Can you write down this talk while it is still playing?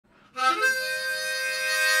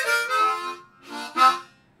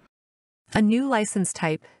A new license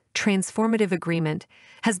type, Transformative Agreement,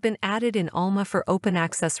 has been added in Alma for open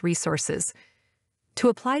access resources. To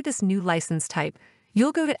apply this new license type,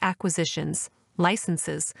 you'll go to Acquisitions,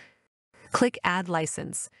 Licenses, click Add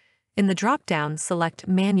License. In the drop-down, select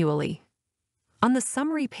Manually. On the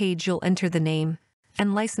summary page, you'll enter the name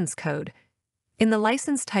and license code. In the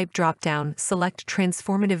license type drop-down, select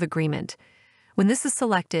Transformative Agreement. When this is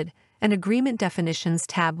selected, an Agreement Definitions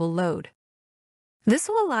tab will load. This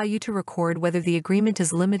will allow you to record whether the agreement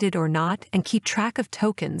is limited or not and keep track of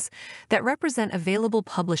tokens that represent available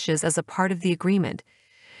publishes as a part of the agreement.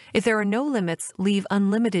 If there are no limits, leave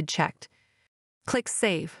Unlimited checked. Click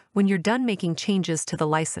Save when you're done making changes to the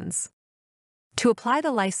license. To apply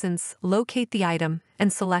the license, locate the item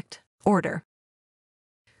and select Order.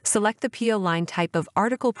 Select the PO line type of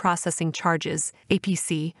Article Processing Charges,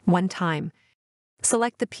 APC, one time.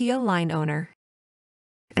 Select the PO line owner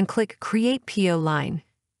and click Create PO line.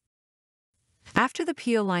 After the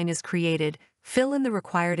PO line is created, fill in the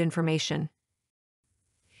required information.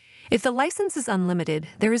 If the license is unlimited,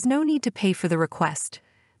 there is no need to pay for the request.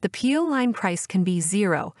 The PO line price can be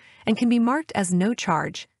 0 and can be marked as no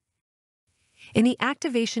charge. In the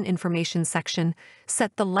Activation Information section,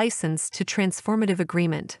 set the license to Transformative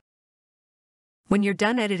Agreement. When you're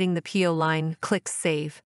done editing the PO line, click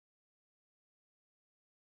Save.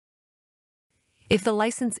 If the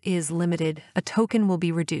license is limited, a token will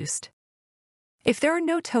be reduced. If there are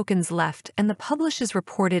no tokens left and the publish is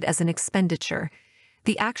reported as an expenditure,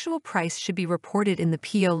 the actual price should be reported in the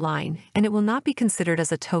PO line and it will not be considered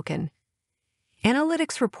as a token.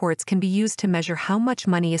 Analytics reports can be used to measure how much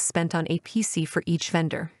money is spent on APC for each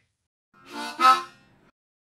vendor.